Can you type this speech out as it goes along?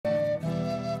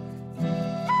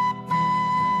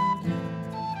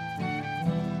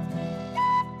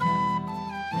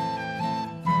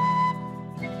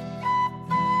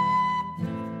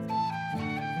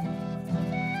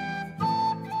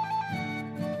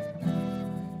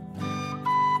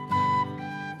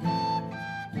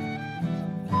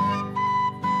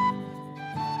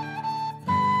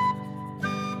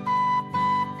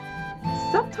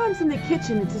sometimes in the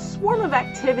kitchen it's a swarm of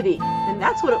activity, and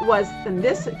that's what it was in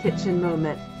this kitchen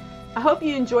moment. I hope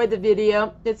you enjoyed the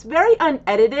video. It's very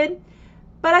unedited,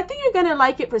 but I think you're going to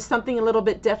like it for something a little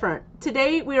bit different.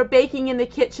 Today we are baking in the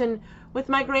kitchen with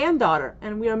my granddaughter,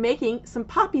 and we are making some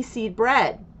poppy seed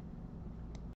bread.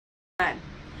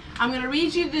 I'm going to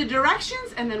read you the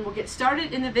directions and then we'll get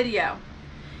started in the video.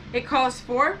 It calls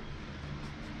for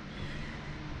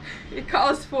 2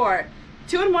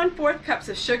 1/4 cups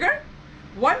of sugar,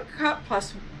 1 cup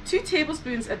plus 2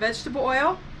 tablespoons of vegetable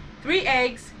oil, 3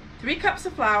 eggs, 3 cups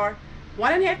of flour,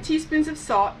 1 1/2 teaspoons of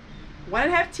salt, 1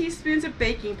 1/2 teaspoons of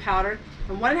baking powder,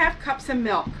 and 1 1/2 cups of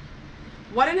milk,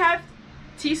 1 1/2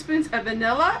 teaspoons of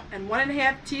vanilla, and 1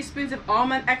 1/2 teaspoons of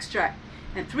almond extract,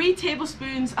 and 3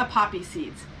 tablespoons of poppy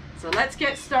seeds. So let's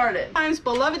get started. Sometimes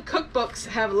beloved cookbooks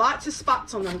have lots of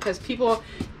spots on them because people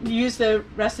use the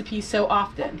recipe so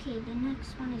often. Okay, the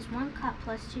next one is 1 cup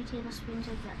plus 2 tablespoons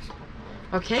of vegetable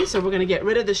oil. Okay, so we're going to get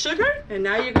rid of the sugar, and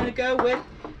now you're going to go with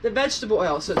the vegetable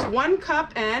oil. So it's 1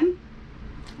 cup and...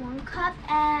 1 cup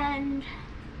and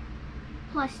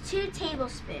plus 2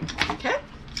 tablespoons. Okay.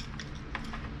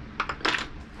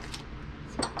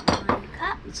 So 1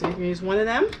 cup. So you can use one of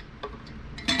them.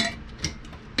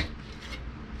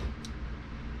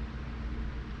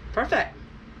 Perfect.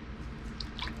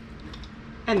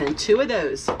 And then 2 of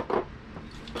those. On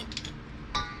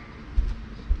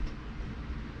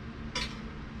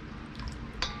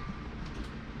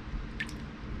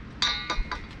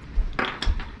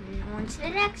to the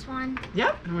next one.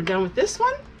 Yep, and we're done with this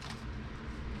one.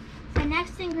 The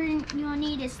next ingredient you'll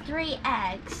need is 3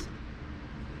 eggs.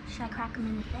 Should I crack them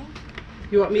in the thing?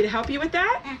 You want me to help you with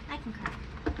that? I can crack.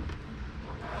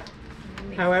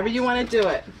 However you want to do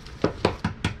it.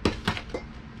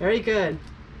 Very good.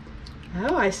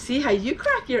 Oh, I see how you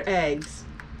crack your eggs.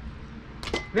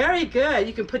 Very good.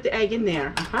 You can put the egg in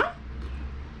there.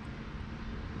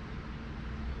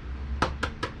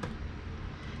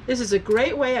 This is a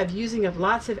great way of using of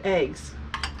lots of eggs.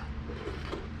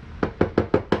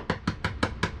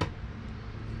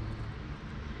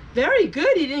 Very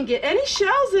good. You didn't get any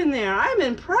shells in there. I'm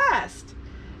impressed.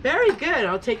 Very good.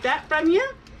 I'll take that from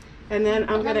you. And then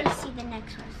I'm going to see the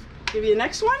next one. Give you the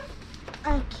next one.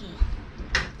 Okay.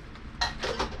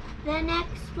 The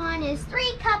next one is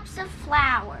 3 cups of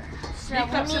flour. So 3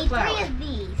 cups we need of flour. 3 of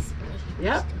these.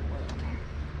 Yep.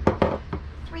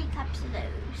 3 cups of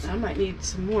those. I might need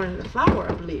some more of the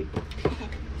flour, I believe.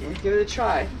 Yeah, give it a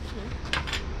try. Okay.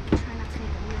 Try not to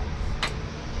make a mess.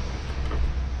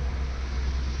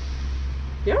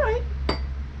 You're right.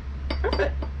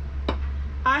 Perfect.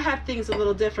 I have things a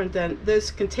little different than those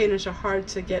containers are hard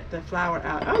to get the flour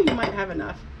out. Oh, you might have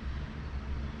enough.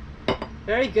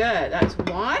 Very good. That's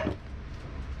 1.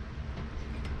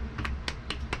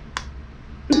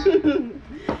 So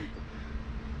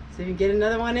you can get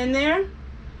another one in there.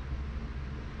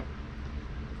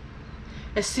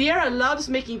 Sierra loves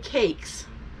making cakes.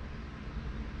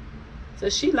 So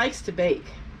she likes to bake.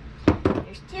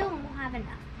 There's 2 and we'll have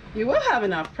enough. You will have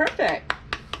enough. Perfect.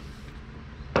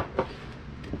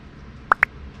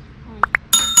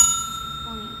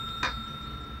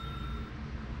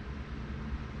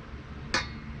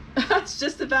 That's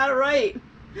just about right.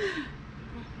 Guess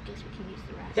we can use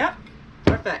the rest. Yep.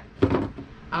 Perfect.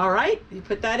 All right. You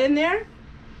put that in there.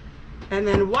 And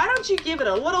then why don't you give it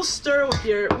a little stir with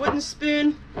your wooden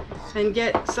spoon and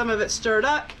get some of it stirred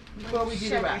up before we do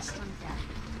the rest.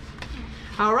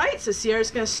 All right. So Sierra's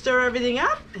going to stir everything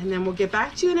up, and then we'll get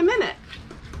back to you in a minute.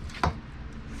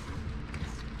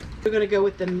 We're going to go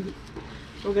with the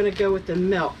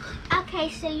milk. Okay,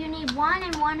 so you need 1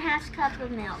 1/2 cup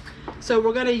of milk. So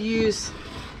we're going to use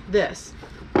this.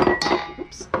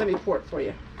 Oops, let me pour it for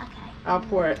you. Okay. I'll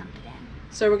pour it.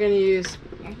 So we're going to use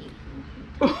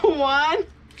 1.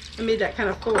 I made that kind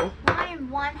of full. 1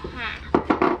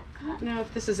 1/2. No,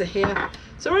 this is a half.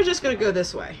 So we're just going to go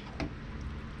this way.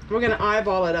 We're going to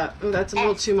eyeball it up. Oh, that's a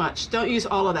little too much. Don't use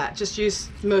all of that. Just use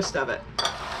most of it.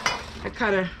 I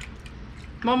kind of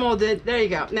Momo did. There you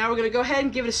go. Now we're going to go ahead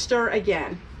and give it a stir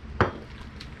again.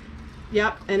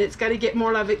 Yep, and it's got to get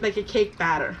more like a cake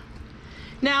batter.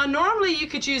 Now, normally you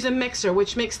could use a mixer,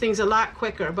 which makes things a lot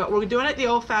quicker, but we're doing it the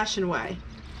old-fashioned way.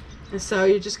 And so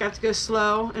you just got to go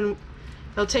slow, and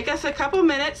it'll take us a couple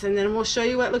minutes, and then we'll show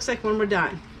you what it looks like when we're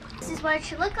done. This is what it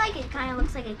should look like. It kind of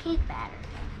looks like a cake batter.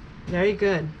 Very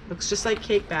good. Looks just like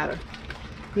cake batter.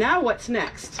 Now what's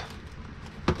next?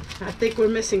 I think we're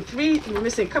missing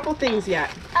a couple things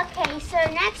yet. Okay, so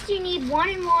next you need 1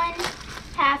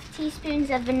 1/2 teaspoons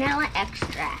of vanilla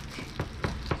extract.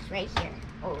 It's right here.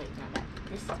 Oh wait, no,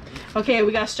 this is vanilla. Okay,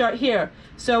 we got to start here.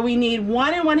 So we need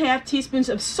 1 1/2 teaspoons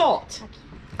of salt. Okay.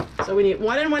 So we need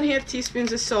 1 1/2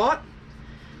 teaspoons of salt.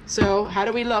 So how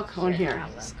do we look on here?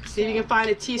 See if you can find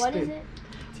a teaspoon. What is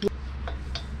it?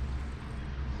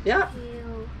 Yep.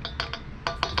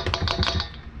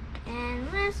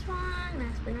 And last one,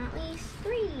 last but not least,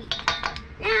 3.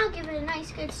 Now give it a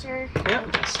nice good stir.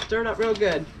 Yep, stir it up real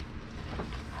good.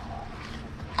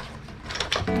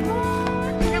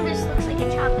 It almost looks like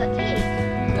a chocolate cake.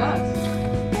 It does.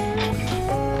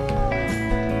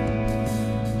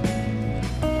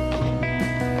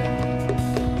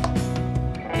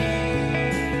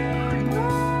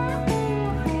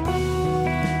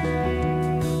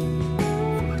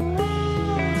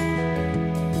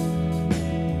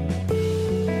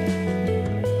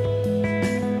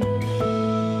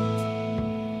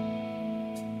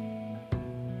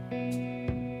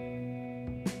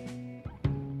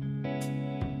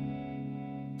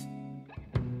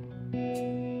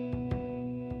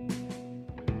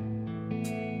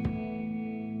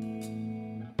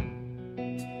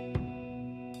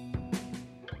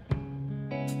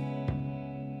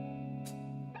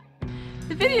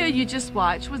 The video you just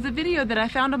watched was a video that I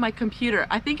found on my computer.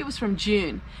 I think it was from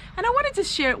June, and I wanted to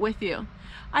share it with you.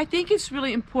 I think it's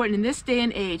really important in this day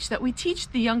and age that we teach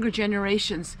the younger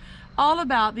generations all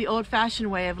about the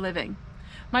old-fashioned way of living.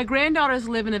 My granddaughters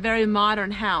live in a very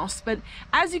modern house, but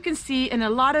as you can see in a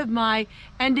lot of my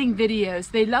ending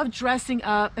videos, they love dressing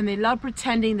up and they love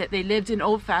pretending that they lived an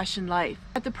old-fashioned life.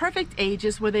 At the perfect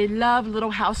ages where they love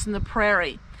Little House on the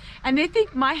Prairie, and they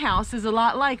think my house is a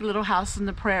lot like Little House on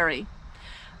the Prairie.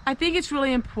 I think it's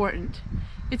really important.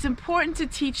 It's important to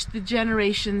teach the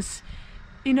generations,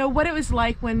 you know, what it was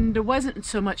like when there wasn't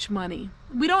so much money.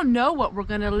 We don't know what we're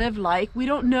going to live like. We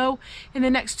don't know in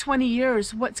the next 20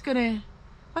 years what's going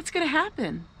to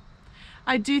happen.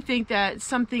 I do think that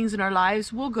some things in our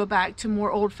lives will go back to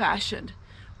more old-fashioned.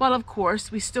 Well, of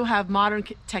course, we still have modern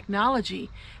technology,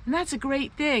 and that's a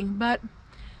great thing, but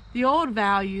the old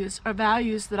values are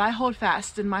values that I hold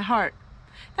fast in my heart.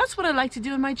 That's what I like to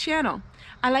do in my channel.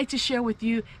 I like to share with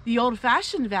you the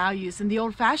old-fashioned values and the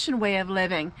old-fashioned way of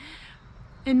living.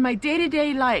 In my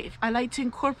day-to-day life, I like to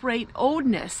incorporate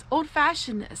oldness,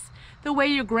 old-fashionedness, the way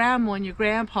your grandma and your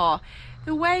grandpa,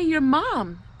 the way your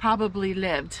mom probably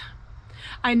lived.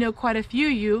 I know quite a few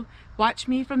of you watch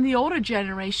me from the older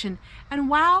generation, and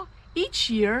wow,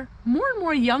 each year more and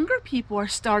more younger people are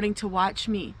starting to watch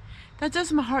me. That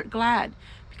does my heart glad,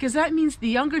 because that means the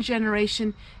younger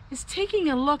generation is taking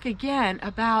a look again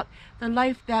about the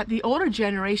life that the older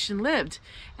generation lived,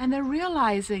 and they're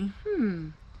realizing,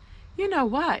 you know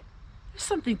what? There's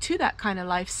something to that kind of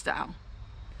lifestyle.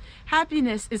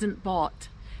 Happiness isn't bought,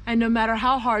 and no matter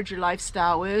how hard your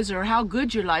lifestyle is or how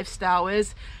good your lifestyle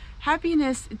is,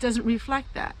 happiness doesn't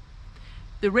reflect that.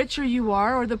 The richer you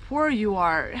are or the poorer you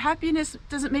are, happiness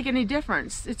doesn't make any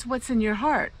difference. It's what's in your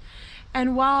heart.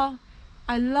 And while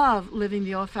I love living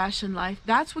the old-fashioned life,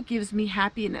 that's what gives me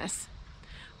happiness.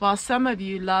 While some of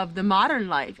you love the modern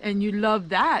life, and you love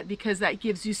that because that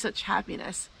gives you such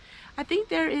happiness, I think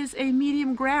there is a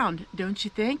medium ground, don't you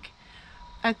think?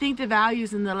 I think the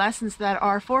values and the lessons that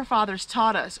our forefathers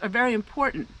taught us are very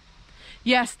important.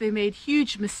 Yes, they made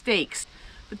huge mistakes,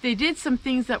 but they did some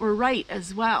things that were right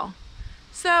as well.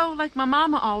 So, like my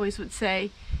mama always would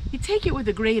say, you take it with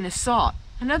a grain of salt.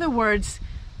 In other words,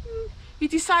 you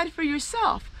decide for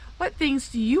yourself. What things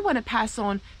do you want to pass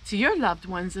on to your loved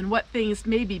ones, and what things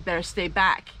maybe better stay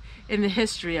back in the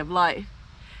history of life?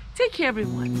 Take care,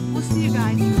 everyone. We'll see you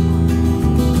guys.